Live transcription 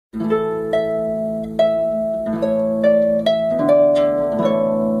Legendary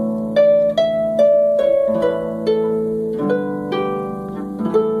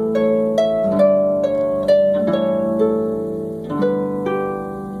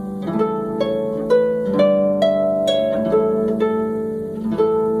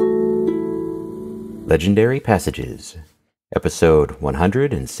Passages, Episode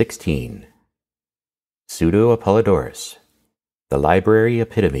 116, Pseudo-Apollodorus, The Library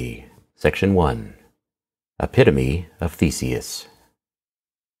Epitome, Section 1, Epitome of Theseus.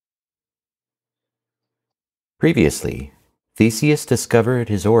 Previously, Theseus discovered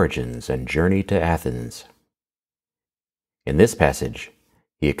his origins and journeyed to Athens. In this passage,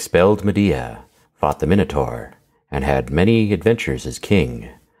 he expelled Medea, fought the Minotaur, and had many adventures as king,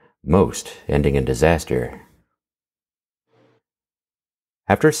 most ending in disaster.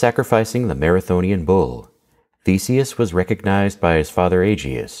 After sacrificing the Marathonian Bull, Theseus was recognized by his father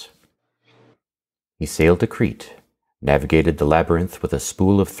Aegeus. He sailed to Crete, navigated the Labyrinth with a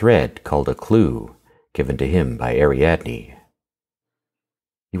spool of thread called a clue, given to him by Ariadne.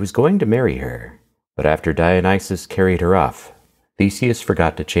 He was going to marry her, but after Dionysus carried her off, Theseus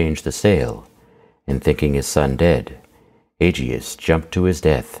forgot to change the sail, and thinking his son dead, Aegeus jumped to his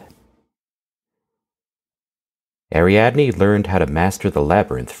death. Ariadne learned how to master the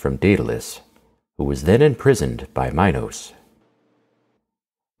labyrinth from Daedalus, who was then imprisoned by Minos.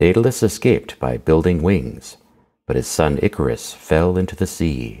 Daedalus escaped by building wings, but his son Icarus fell into the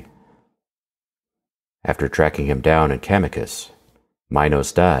sea. After tracking him down in Camicus,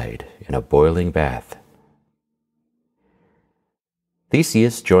 Minos died in a boiling bath.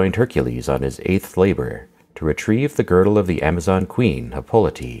 Theseus joined Hercules on his 8th labor to retrieve the girdle of the Amazon queen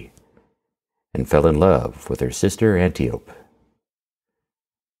Hippolyte, and fell in love with her sister Antiope.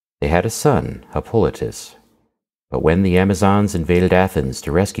 They had a son, Hippolytus, but when the Amazons invaded Athens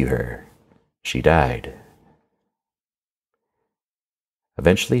to rescue her, she died.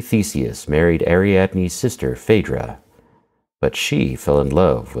 Eventually Theseus married Ariadne's sister Phaedra, but she fell in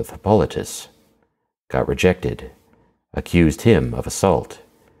love with Hippolytus, got rejected, accused him of assault,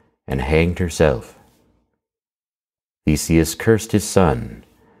 and hanged herself. Theseus cursed his son,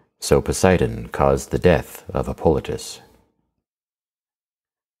 so Poseidon caused the death of Hippolytus.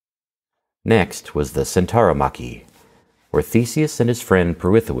 Next was the Centauromachi, where Theseus and his friend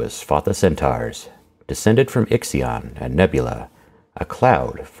Pirithous fought the centaurs, descended from Ixion and Nebula, a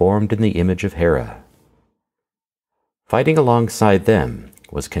cloud formed in the image of Hera. Fighting alongside them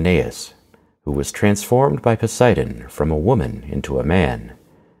was Caeneus, who was transformed by Poseidon from a woman into a man,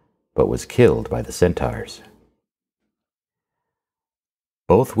 but was killed by the centaurs.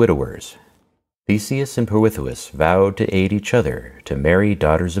 Both widowers, Theseus and Pirithous, vowed to aid each other to marry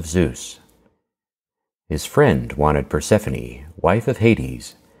daughters of Zeus. His friend wanted Persephone, wife of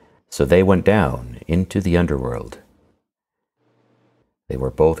Hades, so they went down into the underworld. They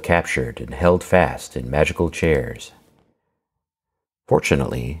were both captured and held fast in magical chairs.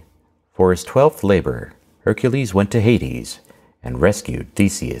 Fortunately, for his 12th labor, Hercules went to Hades and rescued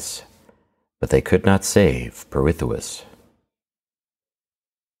Theseus, but they could not save Pirithous.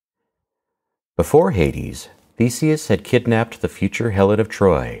 Before Hades, Theseus had kidnapped the future Helen of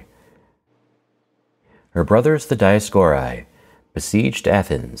Troy. Her brothers, the Dioscuri, besieged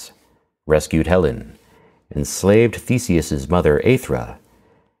Athens, rescued Helen, enslaved Theseus's mother Aethra,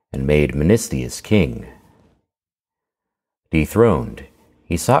 and made Menestheus king. Dethroned,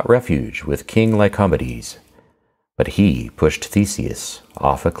 he sought refuge with King Lycomedes, but he pushed Theseus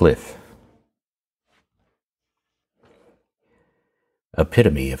off a cliff.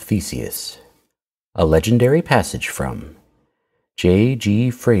 Epitome of Theseus, a legendary passage from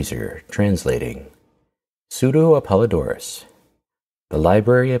J.G. Fraser, translating, Pseudo-Apollodorus, The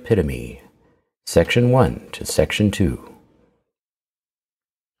Library Epitome, Section 1 to Section 2.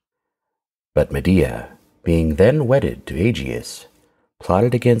 But Medea, being then wedded to Aegeus,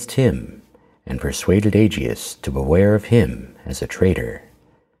 plotted against him and persuaded Aegeus to beware of him as a traitor.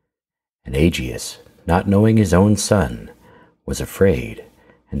 And Aegeus, not knowing his own son, was afraid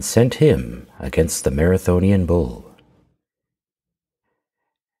and sent him against the Marathonian Bull.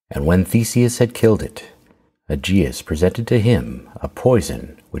 And when Theseus had killed it, Aegeus presented to him a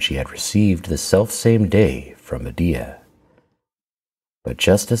poison which he had received the selfsame day from Medea. But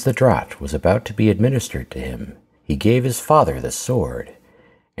just as the draught was about to be administered to him, he gave his father the sword,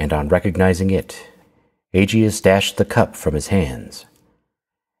 and on recognizing it, Aegeus dashed the cup from his hands.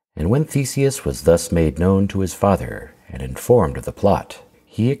 And when Theseus was thus made known to his father and informed of the plot,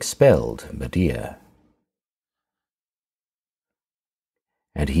 he expelled Medea.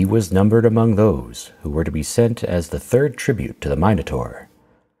 And he was numbered among those who were to be sent as the 3rd tribute to the Minotaur,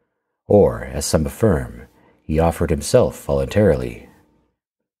 or, as some affirm, he offered himself voluntarily.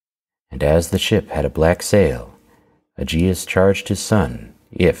 And as the ship had a black sail, Aegeus charged his son,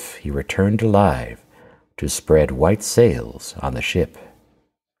 if he returned alive, to spread white sails on the ship.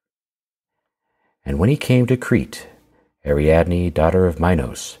 And when he came to Crete, Ariadne, daughter of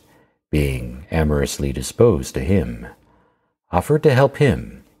Minos, being amorously disposed to him, offered to help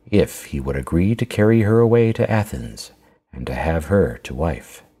him if he would agree to carry her away to Athens and to have her to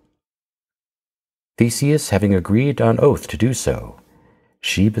wife. Theseus having agreed on oath to do so,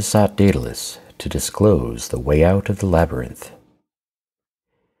 she besought Daedalus to disclose the way out of the labyrinth.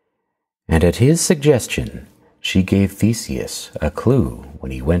 And at his suggestion, she gave Theseus a clue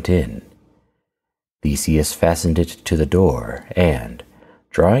when he went in. Theseus fastened it to the door and,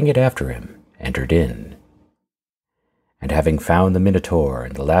 drawing it after him, entered in. And having found the Minotaur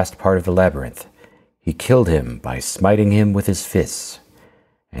in the last part of the labyrinth, he killed him by smiting him with his fists,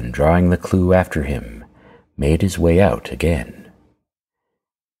 and drawing the clue after him, made his way out again.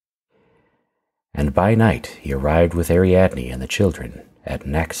 And by night he arrived with Ariadne and the children at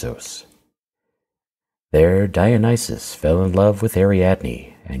Naxos. There Dionysus fell in love with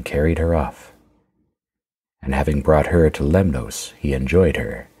Ariadne and carried her off. And having brought her to Lemnos, he enjoyed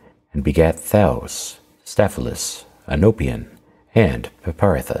her, and begat Thaus, Staphylos, Anopion, and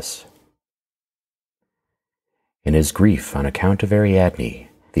Peparethus. In his grief on account of Ariadne,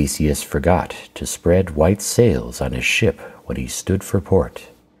 Theseus forgot to spread white sails on his ship when he stood for port.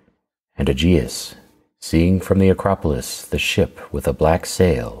 And Aegeus, seeing from the Acropolis the ship with a black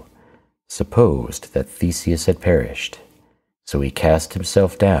sail, supposed that Theseus had perished, so he cast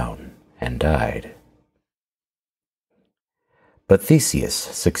himself down and died. But Theseus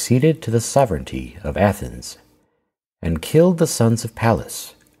succeeded to the sovereignty of Athens, and killed the sons of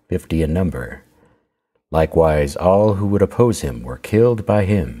Pallas, 50 in number. Likewise all who would oppose him were killed by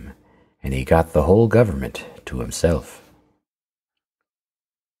him, and he got the whole government to himself.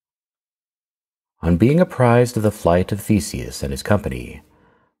 On being apprised of the flight of Theseus and his company,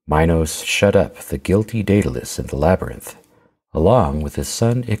 Minos shut up the guilty Daedalus in the labyrinth, along with his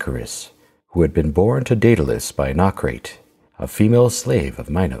son Icarus, who had been born to Daedalus by Crete, a female slave of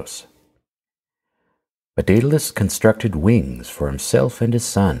Minos. But Daedalus constructed wings for himself and his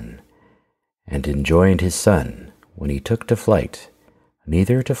son, and enjoined his son, when he took to flight,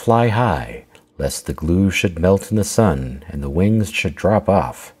 neither to fly high, lest the glue should melt in the sun and the wings should drop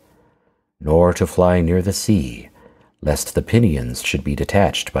off, nor to fly near the sea, lest the pinions should be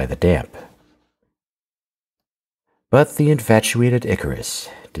detached by the damp. But the infatuated Icarus,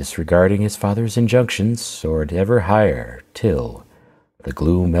 disregarding his father's injunctions, soared ever higher, till, the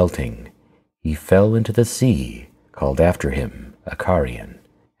glue melting, he fell into the sea, called after him Icarian,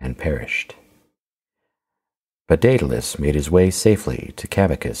 and perished. But Daedalus made his way safely to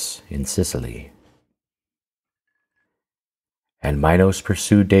Camicus in Sicily. And Minos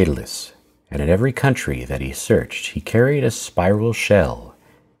pursued Daedalus, and in every country that he searched he carried a spiral shell,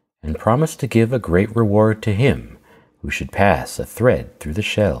 and promised to give a great reward to him who should pass a thread through the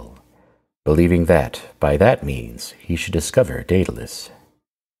shell, believing that by that means he should discover Daedalus.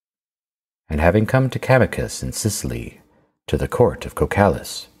 And having come to Camicus in Sicily, to the court of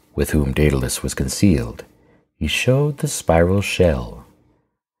Cocalus, with whom Daedalus was concealed, he showed the spiral shell.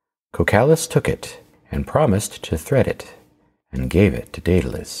 Cocalus took it, and promised to thread it, and gave it to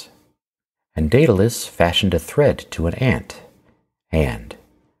Daedalus. And Daedalus fashioned a thread to an ant, and,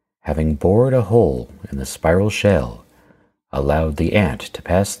 having bored a hole in the spiral shell, allowed the ant to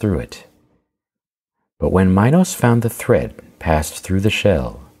pass through it. But when Minos found the thread passed through the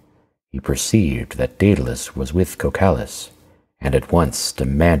shell, he perceived that Daedalus was with Cocalus, and at once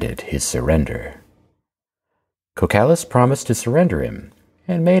demanded his surrender. Cocalus promised to surrender him,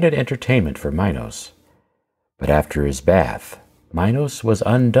 and made an entertainment for Minos. But after his bath, Minos was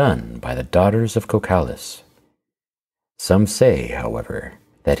undone by the daughters of Cocalus. Some say, however,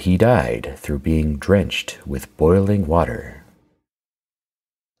 that he died through being drenched with boiling water.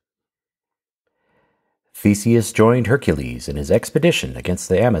 Theseus joined Hercules in his expedition against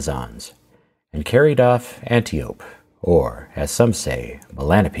the Amazons, and carried off Antiope, or, as some say,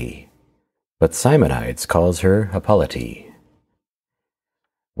 Melanope, but Simonides calls her Hippolyte.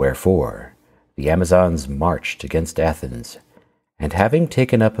 Wherefore, the Amazons marched against Athens, and having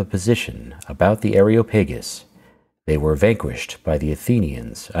taken up a position about the Areopagus, they were vanquished by the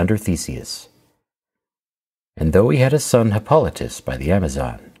Athenians under Theseus. And though he had a son Hippolytus by the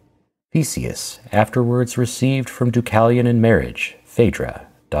Amazon, Theseus afterwards received from Deucalion in marriage Phaedra,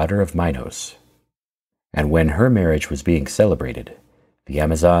 daughter of Minos. And when her marriage was being celebrated, the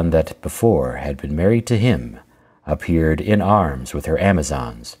Amazon that before had been married to him appeared in arms with her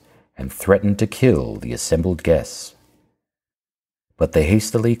Amazons, and threatened to kill the assembled guests. But they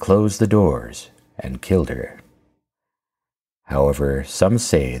hastily closed the doors and killed her. However, some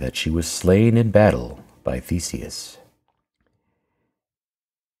say that she was slain in battle by Theseus.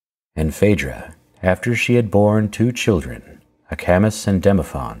 And Phaedra, after she had borne 2 children, Acamas and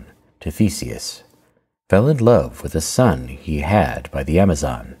Demophon, to Theseus, fell in love with a son he had by the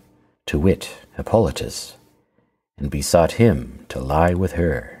Amazon, to wit, Hippolytus, and besought him to lie with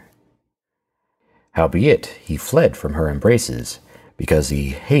her. Howbeit he fled from her embraces, because he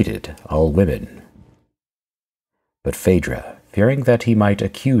hated all women. But Phaedra, fearing that he might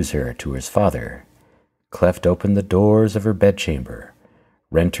accuse her to his father, cleft open the doors of her bedchamber,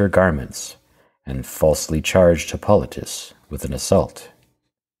 rent her garments, and falsely charged Hippolytus with an assault.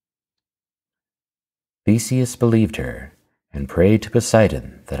 Theseus believed her, and prayed to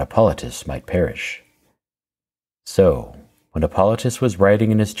Poseidon that Hippolytus might perish. So, when Hippolytus was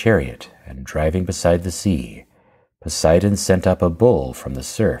riding in his chariot and driving beside the sea, Poseidon sent up a bull from the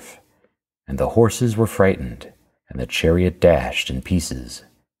surf, and the horses were frightened, and the chariot dashed in pieces.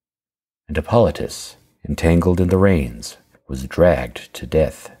 And Hippolytus, entangled in the reins, was dragged to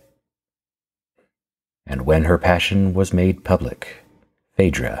death. And when her passion was made public,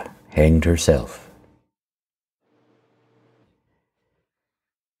 Phaedra hanged herself.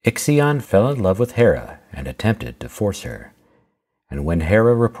 Ixion fell in love with Hera and attempted to force her. And when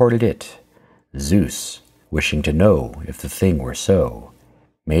Hera reported it, Zeus, wishing to know if the thing were so,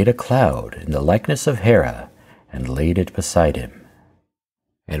 made a cloud in the likeness of Hera and laid it beside him.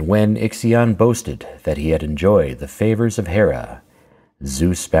 And when Ixion boasted that he had enjoyed the favors of Hera,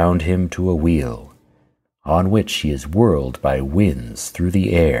 Zeus bound him to a wheel, on which he is whirled by winds through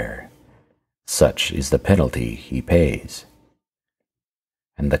the air. Such is the penalty he pays.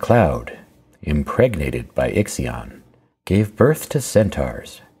 And the cloud, impregnated by Ixion, gave birth to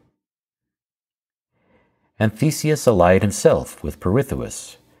centaurs. And Theseus allied himself with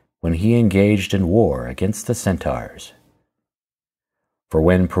Pirithous when he engaged in war against the centaurs. For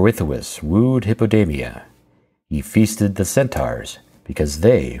when Pirithous wooed Hippodamia, he feasted the centaurs because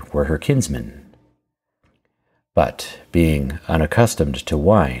they were her kinsmen. But, being unaccustomed to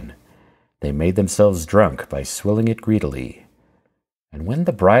wine, they made themselves drunk by swilling it greedily. And when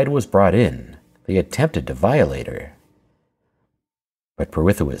the bride was brought in, they attempted to violate her. But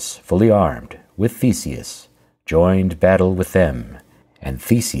Pirithous, fully armed, with Theseus, joined battle with them, and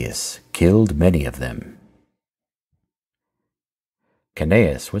Theseus killed many of them.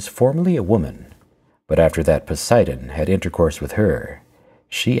 Canaeus was formerly a woman, but after that Poseidon had intercourse with her,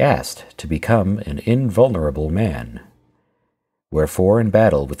 she asked to become an invulnerable man. Wherefore in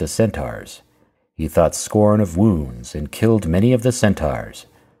battle with the centaurs, he thought scorn of wounds and killed many of the centaurs,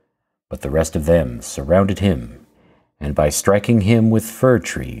 but the rest of them surrounded him, and by striking him with fir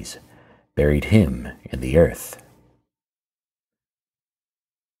trees, buried him in the earth.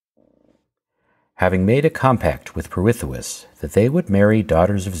 Having made a compact with Pirithous that they would marry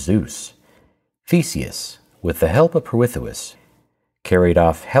daughters of Zeus, Theseus, with the help of Pirithous, carried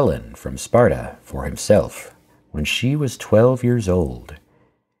off Helen from Sparta for himself when she was 12 years old,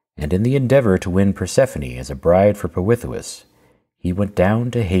 and in the endeavor to win Persephone as a bride for Pirithous, he went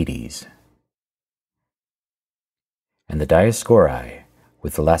down to Hades. And the Dioscuri,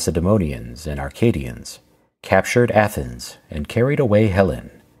 with the Lacedaemonians and Arcadians, captured Athens and carried away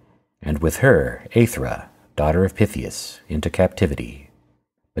Helen, and with her Aethra, daughter of Pythias, into captivity.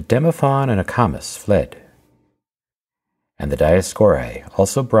 But Demophon and Acamas fled. And the Dioscuri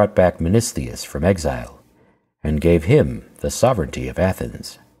also brought back Menestheus from exile, and gave him the sovereignty of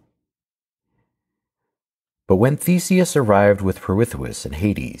Athens. But when Theseus arrived with Pirithous in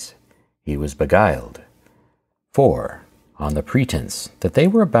Hades, he was beguiled. For, on the pretense that they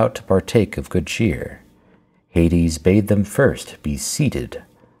were about to partake of good cheer, Hades bade them first be seated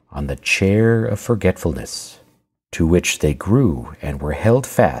on the chair of forgetfulness, to which they grew and were held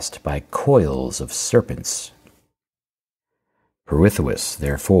fast by coils of serpents. Pirithous,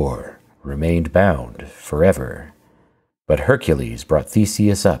 therefore, remained bound forever, but Hercules brought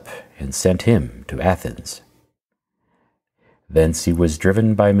Theseus up and sent him to Athens. Thence he was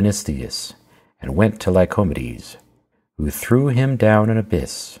driven by Menestheus, and went to Lycomedes, who threw him down an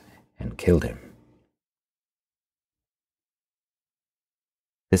abyss and killed him.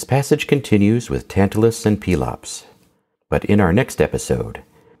 This passage continues with Tantalus and Pelops, but in our next episode,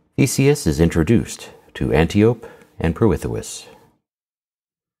 Theseus is introduced to Antiope and Pirithous.